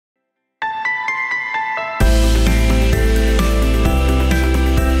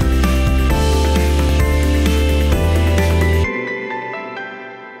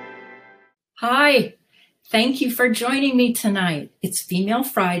Thank you for joining me tonight. It's Female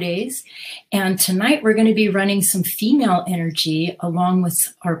Fridays, and tonight we're going to be running some female energy along with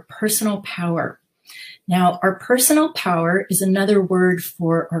our personal power. Now, our personal power is another word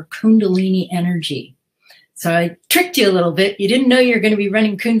for our Kundalini energy. So I tricked you a little bit. You didn't know you're going to be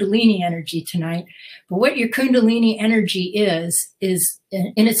running Kundalini energy tonight, but what your Kundalini energy is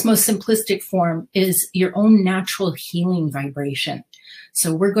in its most simplistic form, is your own natural healing vibration.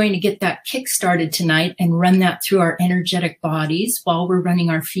 So we're going to get that kick started tonight and run that through our energetic bodies while we're running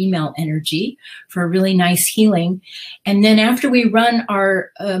our female energy for a really nice healing. And then after we run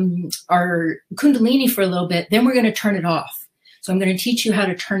our Kundalini for a little bit, then we're going to turn it off. So I'm going to teach you how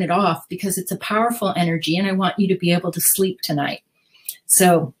to turn it off because it's a powerful energy and I want you to be able to sleep tonight.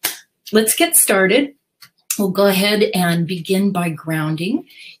 So let's get started. We'll go ahead and begin by grounding.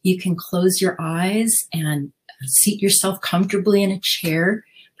 You can close your eyes and seat yourself comfortably in a chair.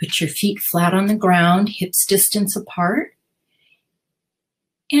 Put your feet flat on the ground, hips distance apart.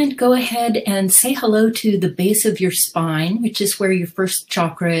 And go ahead and say hello to the base of your spine, which is where your first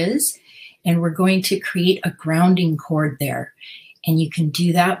chakra is. And we're going to create a grounding cord there. And you can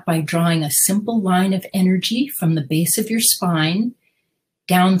do that by drawing a simple line of energy from the base of your spine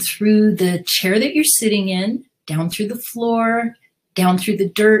down through the chair that you're sitting in, down through the floor, down through the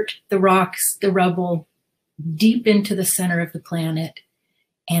dirt, the rocks, the rubble, deep into the center of the planet,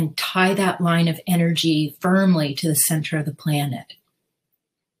 and tie that line of energy firmly to the center of the planet.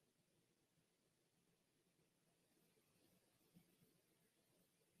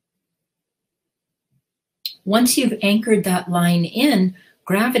 Once you've anchored that line in,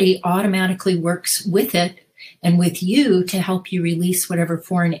 gravity automatically works with it and with you to help you release whatever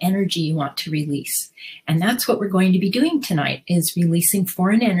foreign energy you want to release. And that's what we're going to be doing tonight, is releasing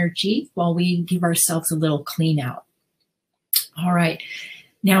foreign energy while we give ourselves a little clean out. All right.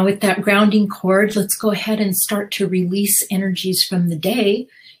 Now with that grounding cord, let's go ahead and start to release energies from the day. You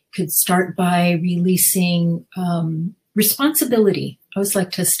could start by releasing responsibility. I always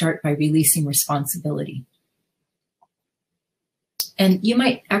like to start by releasing responsibility. And you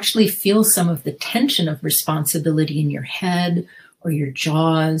might actually feel some of the tension of responsibility in your head or your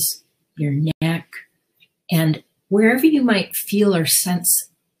jaws, your neck, and wherever you might feel or sense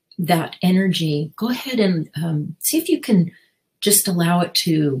that energy, go ahead and see if you can just allow it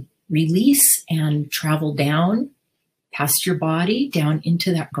to release and travel down past your body, down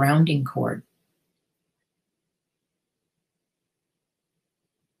into that grounding cord.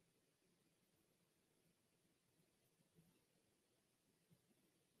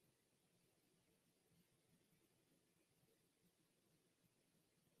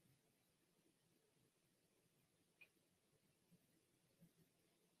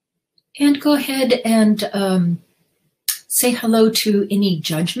 And go ahead and say hello to any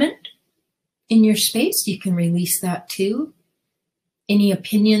judgment in your space. You can release that too. Any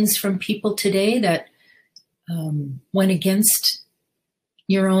opinions from people today that went against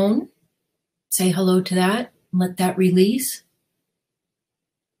your own, say hello to that and let that release.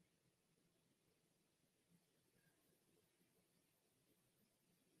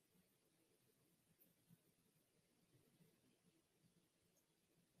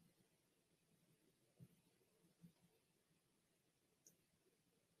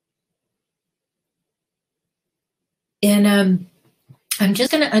 And I'm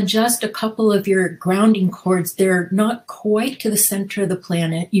just going to adjust a couple of your grounding cords. They're not quite to the center of the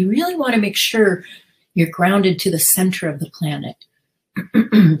planet. You really want to make sure you're grounded to the center of the planet.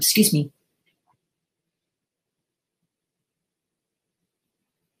 Excuse me.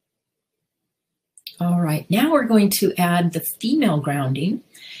 All right, now we're going to add the female grounding,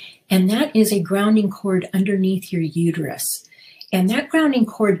 and that is a grounding cord underneath your uterus. And that grounding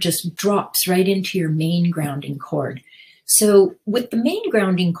cord just drops right into your main grounding cord. So with the main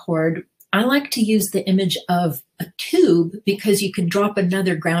grounding cord, I like to use the image of a tube because you can drop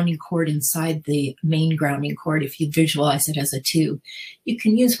another grounding cord inside the main grounding cord if you visualize it as a tube. You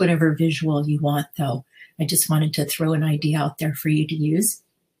can use whatever visual you want though. I just wanted to throw an idea out there for you to use.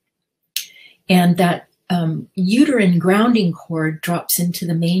 And that uterine grounding cord drops into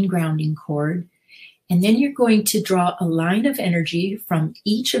the main grounding cord. And then you're going to draw a line of energy from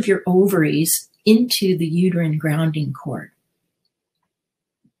each of your ovaries into the uterine grounding cord.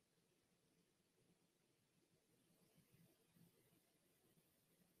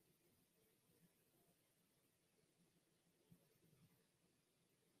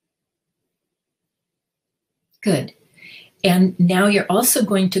 Good. And now you're also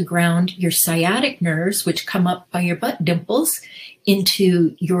going to ground your sciatic nerves, which come up by your butt dimples,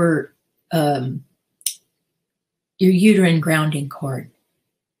 into your uterine grounding cord.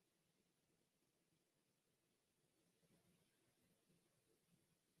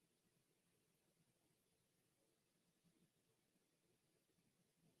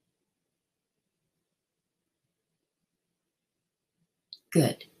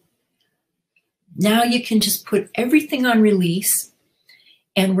 Good. Now you can just put everything on release,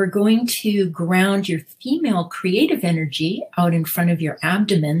 and we're going to ground your female creative energy out in front of your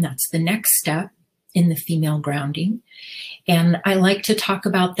abdomen. That's the next step in the female grounding. And I like to talk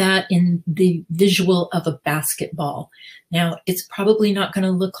about that in the visual of a basketball. Now, it's probably not going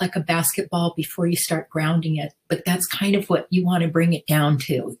to look like a basketball before you start grounding it, but that's kind of what you want to bring it down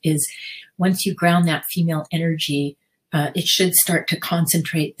to, is once you ground that female energy, it should start to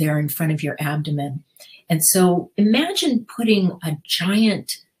concentrate there in front of your abdomen. And so imagine putting a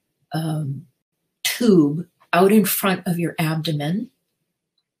giant tube out in front of your abdomen,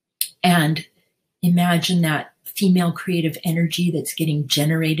 and imagine that female creative energy that's getting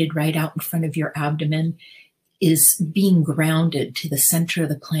generated right out in front of your abdomen is being grounded to the center of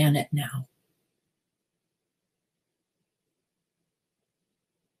the planet now.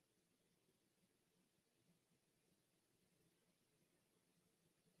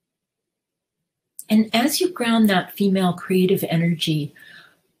 And as you ground that female creative energy,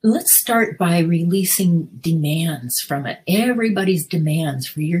 let's start by releasing demands from it. Everybody's demands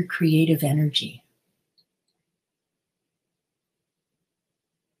for your creative energy.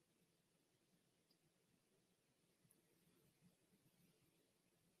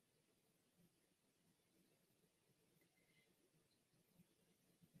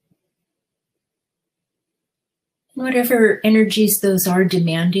 Whatever energies those are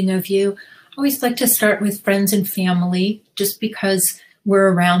demanding of you, I always like to start with friends and family, just because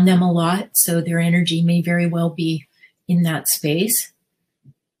we're around them a lot, so their energy may very well be in that space.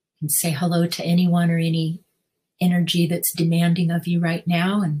 You can say hello to anyone or any energy that's demanding of you right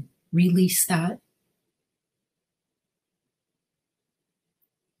now and release that.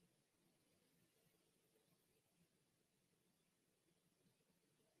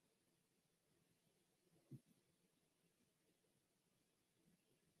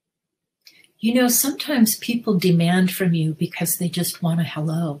 You know, sometimes people demand from you because they just want a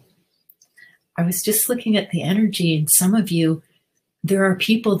hello. I was just looking at the energy, and some of you, there are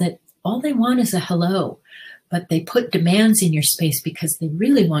people that all they want is a hello, but they put demands in your space because they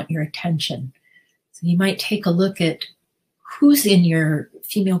really want your attention. So you might take a look at who's in your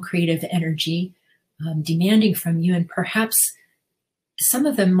female creative energy demanding from you, and perhaps some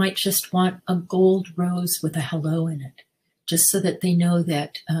of them might just want a gold rose with a hello in it, just so that they know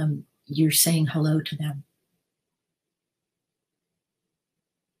that you're saying hello to them.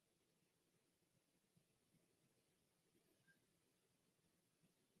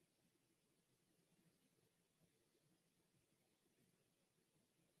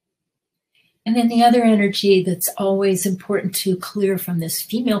 And then the other energy that's always important to clear from this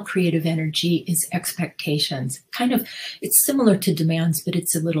female creative energy is expectations. Kind of, it's similar to demands, but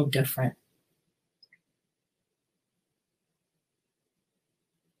it's a little different.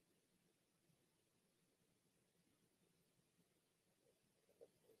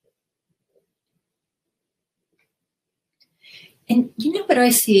 And you know what I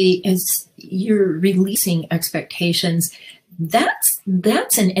see as you're releasing expectations,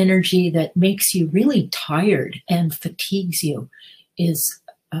 that's an energy that makes you really tired and fatigues you, is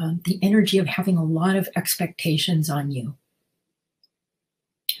the energy of having a lot of expectations on you.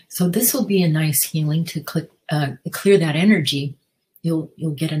 So this will be a nice healing to clear that energy.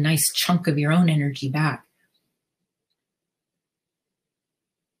 You'll get a nice chunk of your own energy back.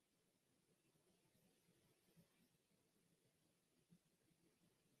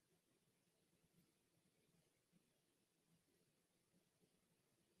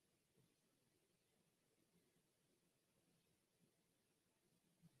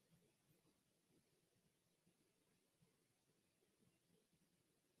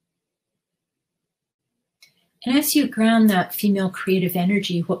 And as you ground that female creative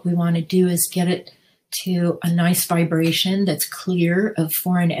energy, what we want to do is get it to a nice vibration that's clear of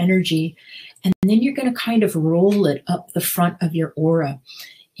foreign energy. And then you're going to kind of roll it up the front of your aura.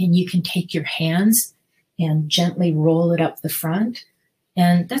 And you can take your hands and gently roll it up the front.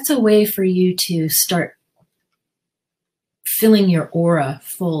 And that's a way for you to start filling your aura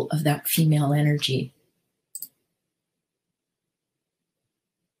full of that female energy.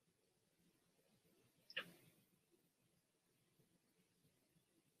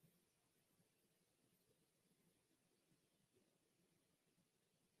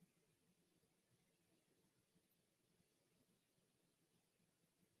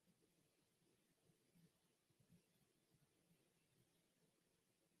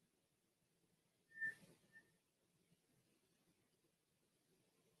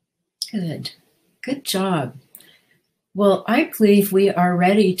 Good. Good job. Well, I believe we are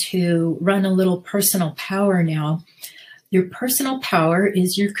ready to run a little personal power now. Your personal power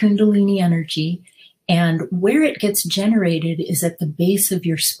is your Kundalini energy, and where it gets generated is at the base of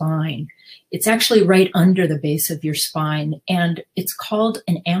your spine. It's actually right under the base of your spine, and it's called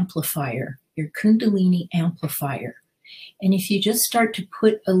an amplifier, your Kundalini amplifier. And if you just start to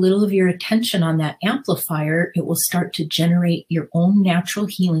put a little of your attention on that amplifier, it will start to generate your own natural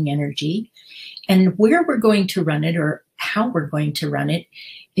healing energy. And where we're going to run it, or how we're going to run it,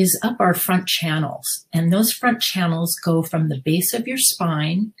 is up our front channels. And those front channels go from the base of your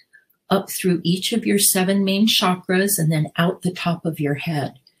spine up through each of your 7 main chakras and then out the top of your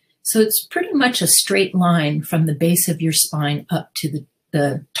head. So it's pretty much a straight line from the base of your spine up to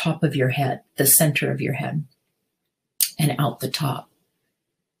the top of your head, the center of your head, and out the top.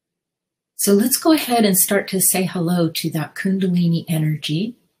 So let's go ahead and start to say hello to that Kundalini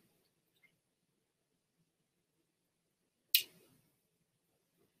energy.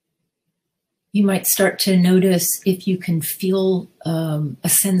 You might start to notice if you can feel a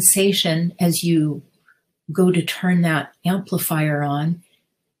sensation as you go to turn that amplifier on.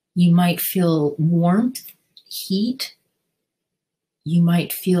 You might feel warmth, heat. You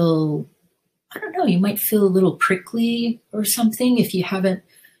might feel, I don't know, you might feel a little prickly or something if you haven't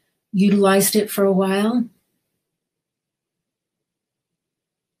utilized it for a while.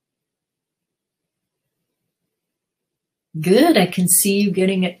 Good, I can see you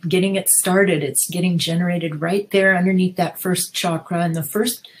getting it started. It's getting generated right there underneath that first chakra. And the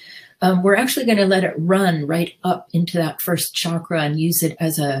first, we're actually going to let it run right up into that first chakra and use it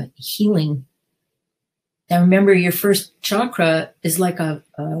as a healing. Now remember, your first chakra is like a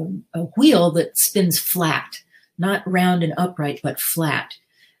wheel that spins flat, not round and upright, but flat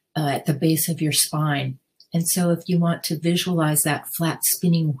at the base of your spine. And so if you want to visualize that flat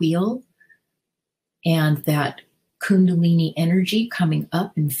spinning wheel and that Kundalini energy coming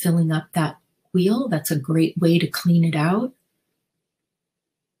up and filling up that wheel, that's a great way to clean it out.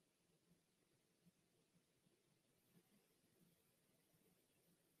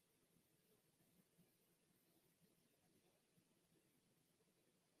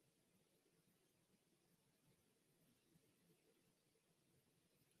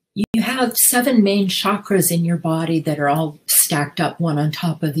 You have 7 main chakras in your body that are all stacked up one on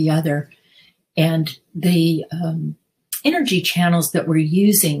top of the other. And the energy channels that we're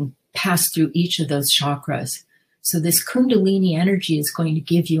using pass through each of those chakras. So this Kundalini energy is going to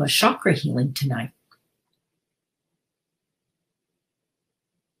give you a chakra healing tonight.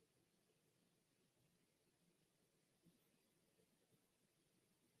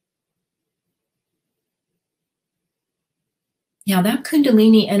 Now that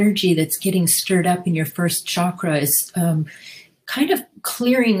Kundalini energy that's getting stirred up in your first chakra is kind of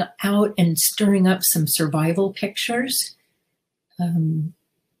clearing out and stirring up some survival pictures.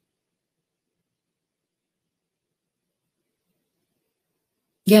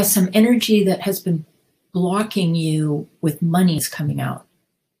 Yeah, some energy that has been blocking you with money is coming out.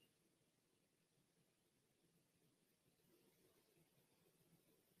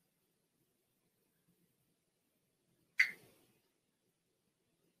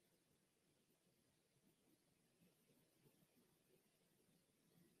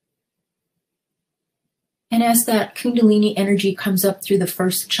 And as that Kundalini energy comes up through the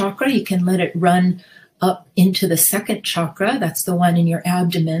first chakra, you can let it run up into the second chakra. That's the one in your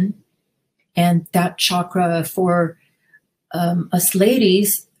abdomen. And that chakra for us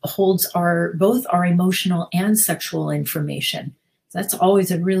ladies holds both our emotional and sexual information. So that's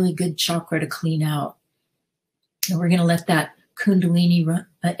always a really good chakra to clean out. And we're going to let that Kundalini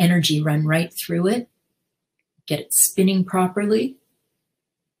energy run right through it, get it spinning properly.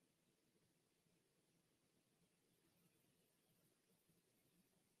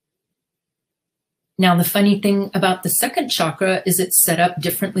 Now, the funny thing about the second chakra is it's set up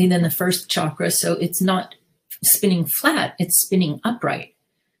differently than the first chakra. So it's not spinning flat, it's spinning upright.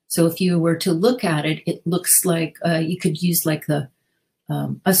 So if you were to look at it, it looks like you could use like a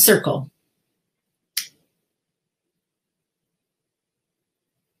circle.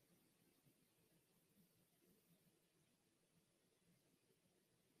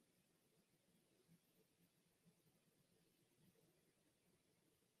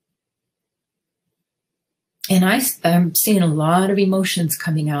 And I'm seeing a lot of emotions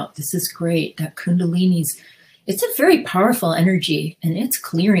coming out. This is great. That Kundalini's, it's a very powerful energy, and it's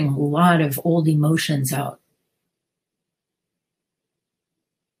clearing a lot of old emotions out.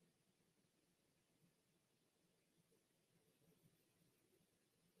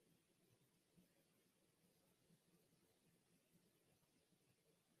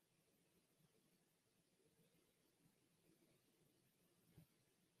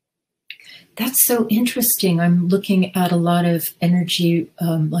 That's so interesting. I'm looking at a lot of energy,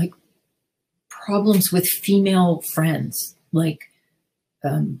 like problems with female friends, like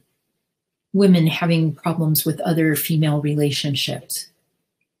um, women having problems with other female relationships.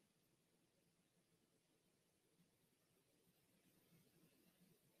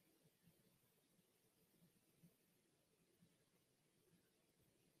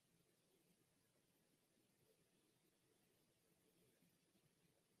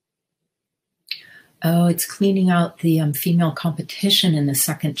 Oh, it's cleaning out the female competition in the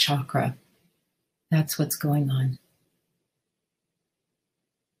second chakra. That's what's going on.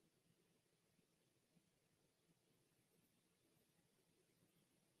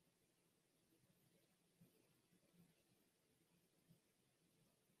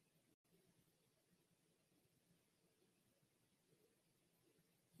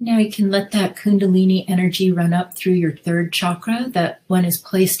 Now you can let that Kundalini energy run up through your third chakra. That one is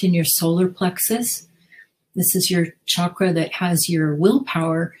placed in your solar plexus. This is your chakra that has your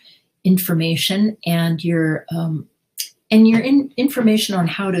willpower information and your information on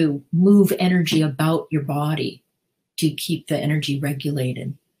how to move energy about your body to keep the energy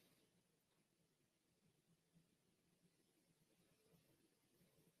regulated.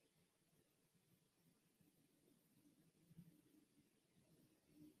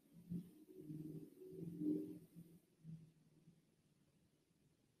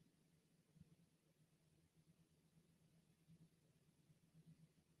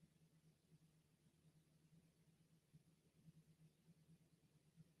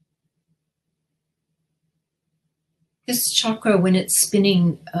 This chakra, when it's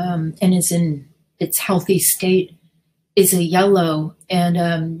spinning and is in its healthy state, is a yellow, and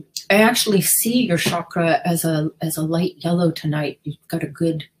I actually see your chakra as a light yellow tonight. You've got a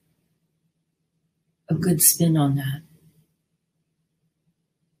good spin on that.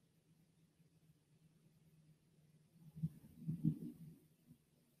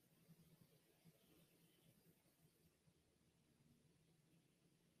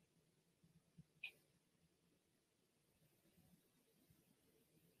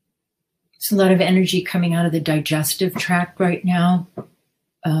 There's a lot of energy coming out of the digestive tract right now,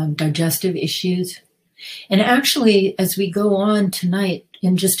 digestive issues. And actually, as we go on tonight,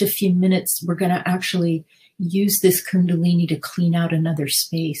 in just a few minutes, we're going to actually use this Kundalini to clean out another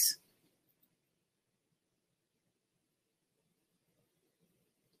space.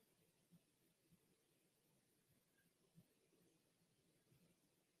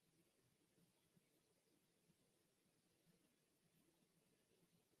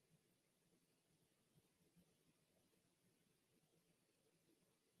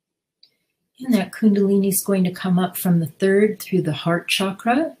 And that Kundalini is going to come up from the third through the heart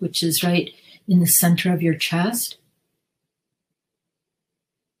chakra, which is right in the center of your chest.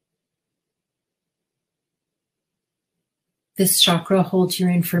 This chakra holds your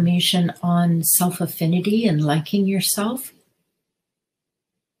information on self-affinity and liking yourself.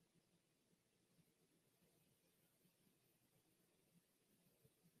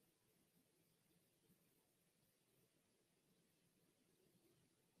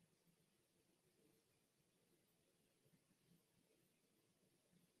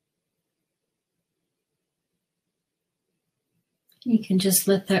 You can just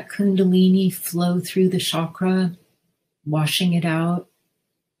let that Kundalini flow through the chakra, washing it out.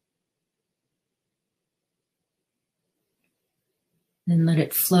 Then let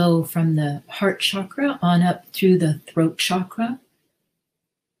it flow from the heart chakra on up through the throat chakra.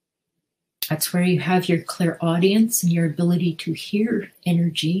 That's where you have your clairaudience and your ability to hear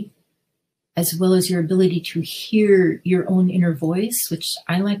energy, as well as your ability to hear your own inner voice, which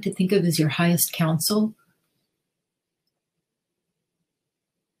I like to think of as your highest counsel.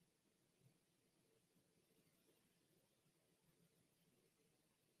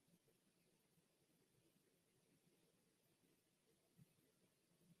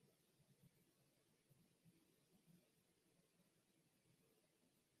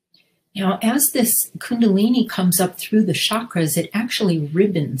 Now, as this Kundalini comes up through the chakras, it actually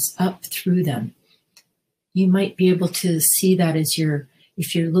ribbons up through them. You might be able to see that as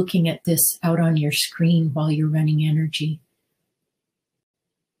if you're looking at this out on your screen while you're running energy.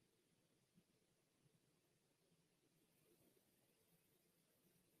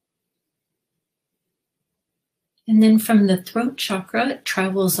 And then from the throat chakra, it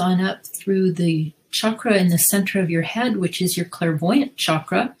travels on up through the chakra in the center of your head, which is your clairvoyant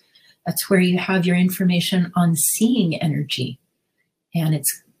chakra. That's where you have your information on seeing energy. And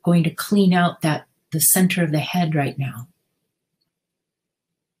it's going to clean out the center of the head right now.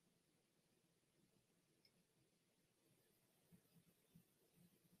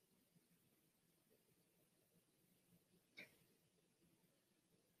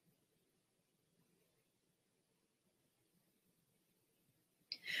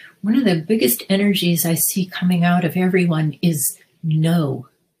 One of the biggest energies I see coming out of everyone is no.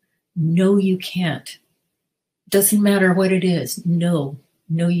 No, you can't. Doesn't matter what it is. No,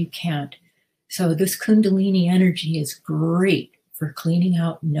 no, you can't. So this Kundalini energy is great for cleaning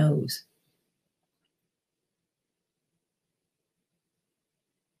out no's.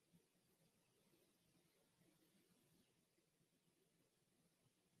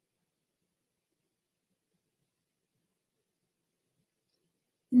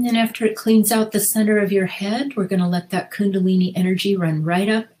 And then after it cleans out the center of your head, we're going to let that Kundalini energy run right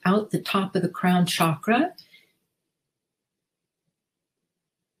up out the top of the crown chakra.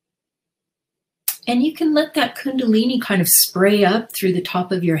 And you can let that Kundalini kind of spray up through the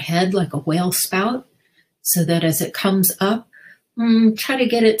top of your head like a whale spout, so that as it comes up, try to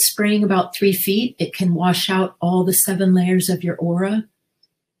get it spraying about 3 feet. It can wash out all the 7 layers of your aura.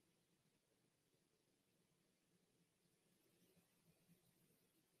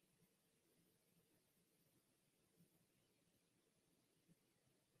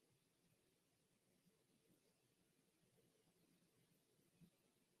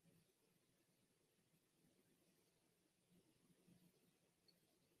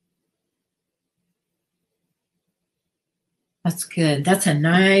 That's good. That's a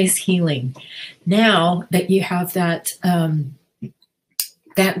nice healing. Now that you have that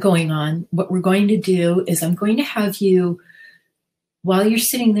that going on, what we're going to do is I'm going to have you, while you're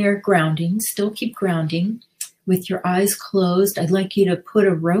sitting there grounding, still keep grounding with your eyes closed. I'd like you to put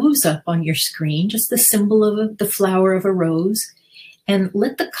a rose up on your screen, just the symbol of the flower of a rose, and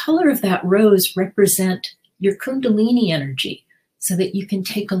let the color of that rose represent your Kundalini energy so that you can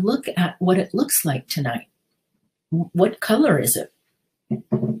take a look at what it looks like tonight. What color is it?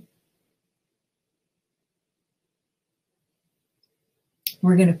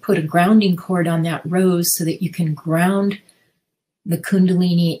 We're going to put a grounding cord on that rose so that you can ground the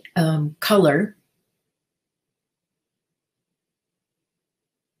Kundalini color.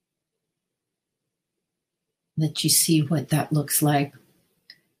 Let you see what that looks like.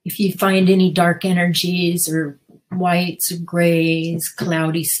 If you find any dark energies or whites or grays,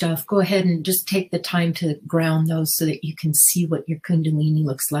 cloudy stuff, go ahead and just take the time to ground those so that you can see what your Kundalini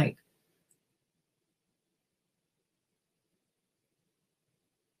looks like.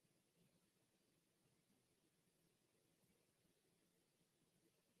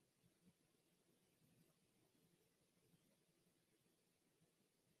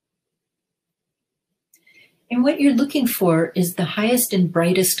 And what you're looking for is the highest and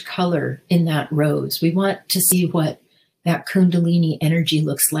brightest color in that rose. We want to see what that Kundalini energy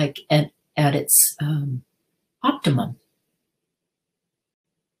looks like at its optimum.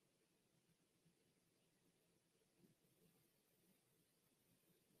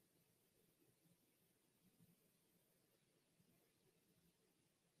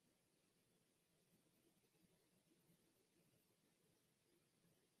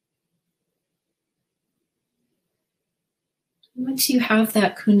 Once you have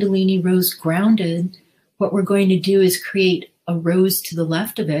that Kundalini rose grounded, what we're going to do is create a rose to the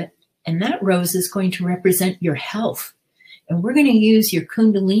left of it, and that rose is going to represent your health. And we're going to use your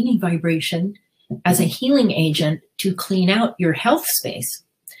Kundalini vibration as a healing agent to clean out your health space.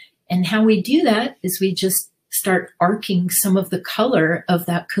 And how we do that is we just start arcing some of the color of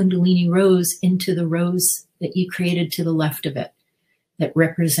that Kundalini rose into the rose that you created to the left of it that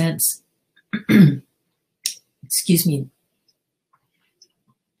represents, excuse me,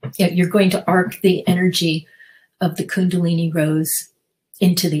 you're going to arc the energy of the Kundalini rose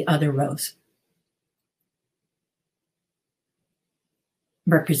into the other rose,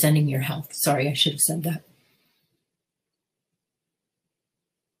 representing your health. Sorry, I should have said that.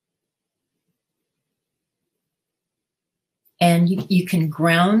 And you can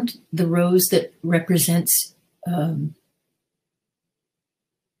ground the rose that represents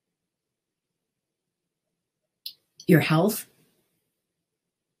your health.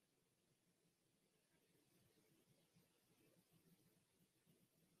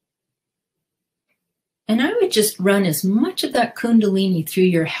 And I would just run as much of that Kundalini through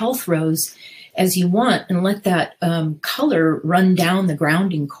your health rose as you want and let that color run down the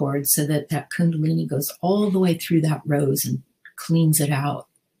grounding cord so that that Kundalini goes all the way through that rose and cleans it out.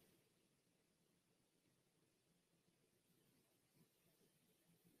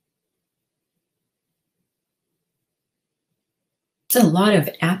 It's a lot of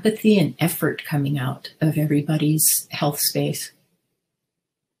apathy and effort coming out of everybody's health space.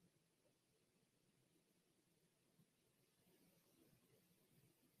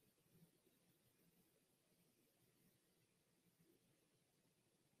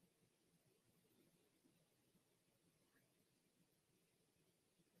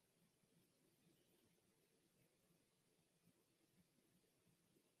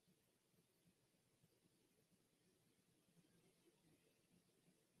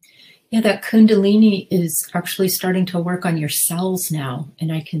 Yeah, that Kundalini is actually starting to work on your cells now.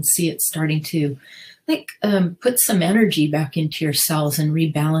 And I can see it starting to put some energy back into your cells and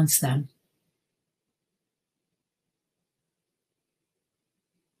rebalance them.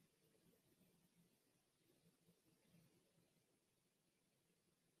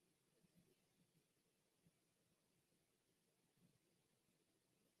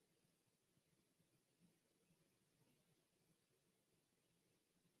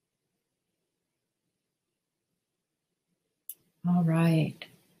 All right.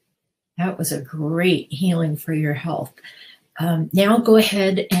 That was a great healing for your health. Now go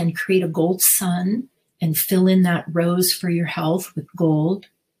ahead and create a gold sun and fill in that rose for your health with gold.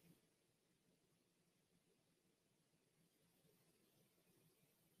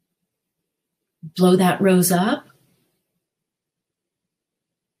 Blow that rose up.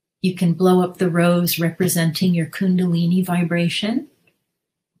 You can blow up the rose representing your Kundalini vibration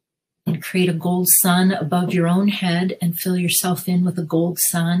and create a gold sun above your own head and fill yourself in with a gold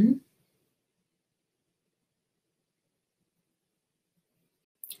sun.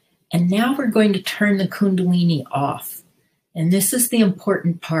 And now we're going to turn the Kundalini off. And this is the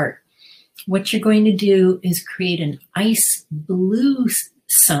important part. What you're going to do is create an ice blue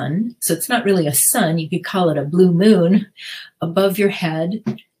sun. So it's not really a sun, you could call it a blue moon above your head,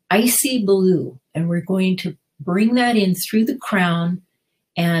 icy blue. And we're going to bring that in through the crown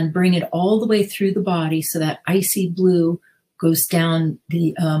and bring it all the way through the body so that icy blue goes down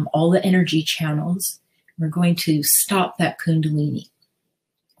the all the energy channels. We're going to stop that Kundalini.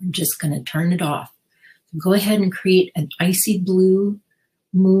 I'm just going to turn it off. Go ahead and create an icy blue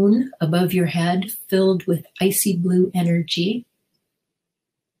moon above your head filled with icy blue energy.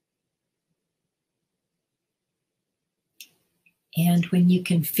 And when you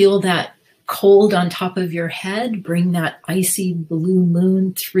can feel that cold on top of your head, bring that icy blue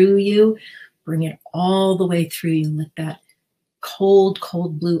moon through you. Bring it all the way through you. Let that cold,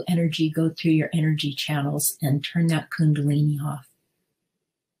 cold blue energy go through your energy channels and turn that Kundalini off.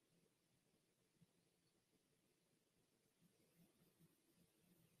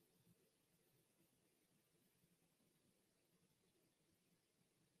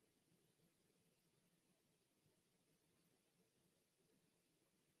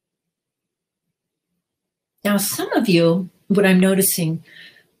 Now, some of you, what I'm noticing,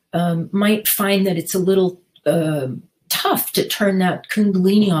 might find that it's a little tough to turn that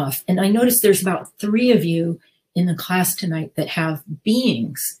Kundalini off. And I noticed there's about 3 of you in the class tonight that have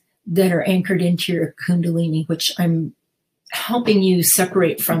beings that are anchored into your Kundalini, which I'm helping you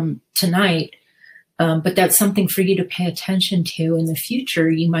separate from tonight. But that's something for you to pay attention to in the future.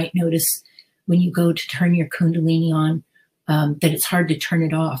 You might notice when you go to turn your Kundalini on, that it's hard to turn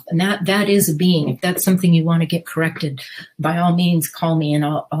it off. And that is a being. If that's something you want to get corrected, by all means, call me and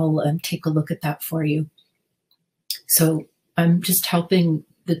I'll take a look at that for you. So I'm just helping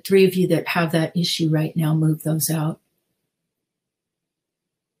the 3 of you that have that issue right now move those out.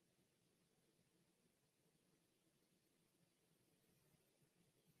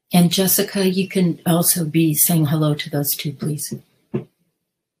 And Jessica, you can also be saying hello to those 2, please.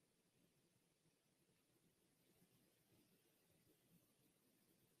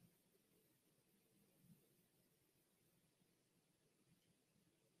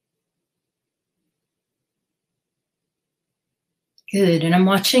 Good. And I'm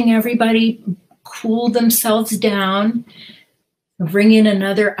watching everybody cool themselves down. Bring in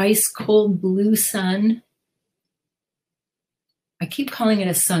another ice cold blue sun. I keep calling it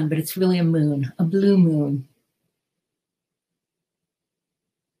a sun, but it's really a moon, a blue moon.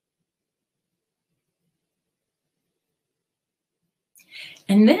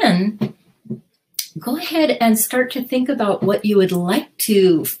 And then go ahead and start to think about what you would like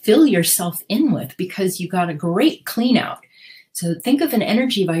to fill yourself in with, because you got a great clean out. So think of an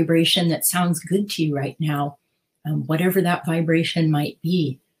energy vibration that sounds good to you right now, whatever that vibration might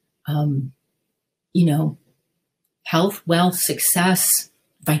be. You know, health, wealth, success,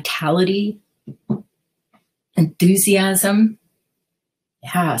 vitality, enthusiasm.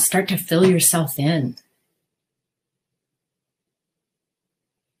 Yeah, start to fill yourself in.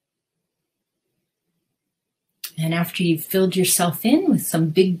 And after you've filled yourself in with some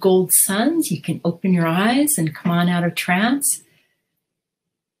big gold suns, you can open your eyes and come on out of trance.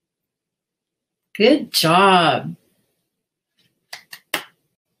 Good job.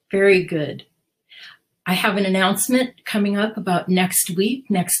 Very good. I have an announcement coming up about next week.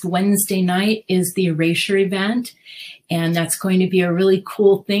 Next Wednesday night is the erasure event. And that's going to be a really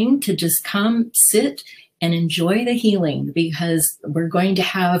cool thing to just come, sit, and enjoy the healing, because we're going to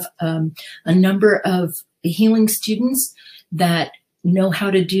have a number of healing students that know how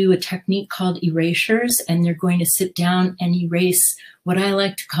to do a technique called erasures, and they're going to sit down and erase what I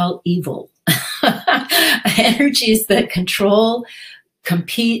like to call evil. Energies that control,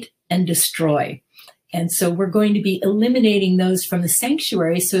 compete, and destroy. And so we're going to be eliminating those from the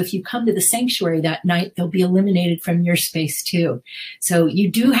sanctuary. So if you come to the sanctuary that night, they'll be eliminated from your space too. So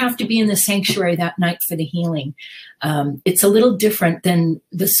you do have to be in the sanctuary that night for the healing. It's a little different than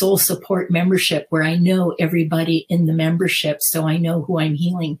the soul support membership, where I know everybody in the membership, so I know who I'm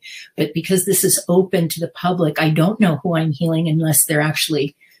healing. But because this is open to the public, I don't know who I'm healing unless they're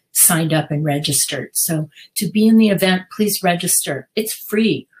actually signed up and registered. So to be in the event, please register. It's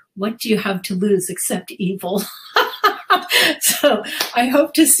free. What do you have to lose except evil? So I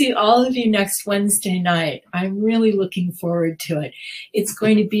hope to see all of you next Wednesday night. I'm really looking forward to it. It's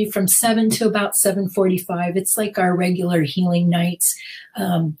going to be from 7 to about 7:45. It's like our regular healing nights,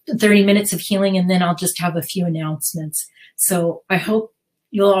 30 minutes of healing, and then I'll just have a few announcements. So I hope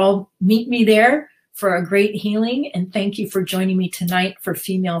you'll all meet me there for a great healing, and thank you for joining me tonight for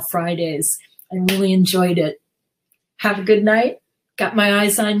Female Fridays. I really enjoyed it. Have a good night. Got my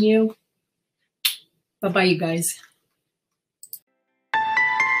eyes on you. Bye-bye, you guys.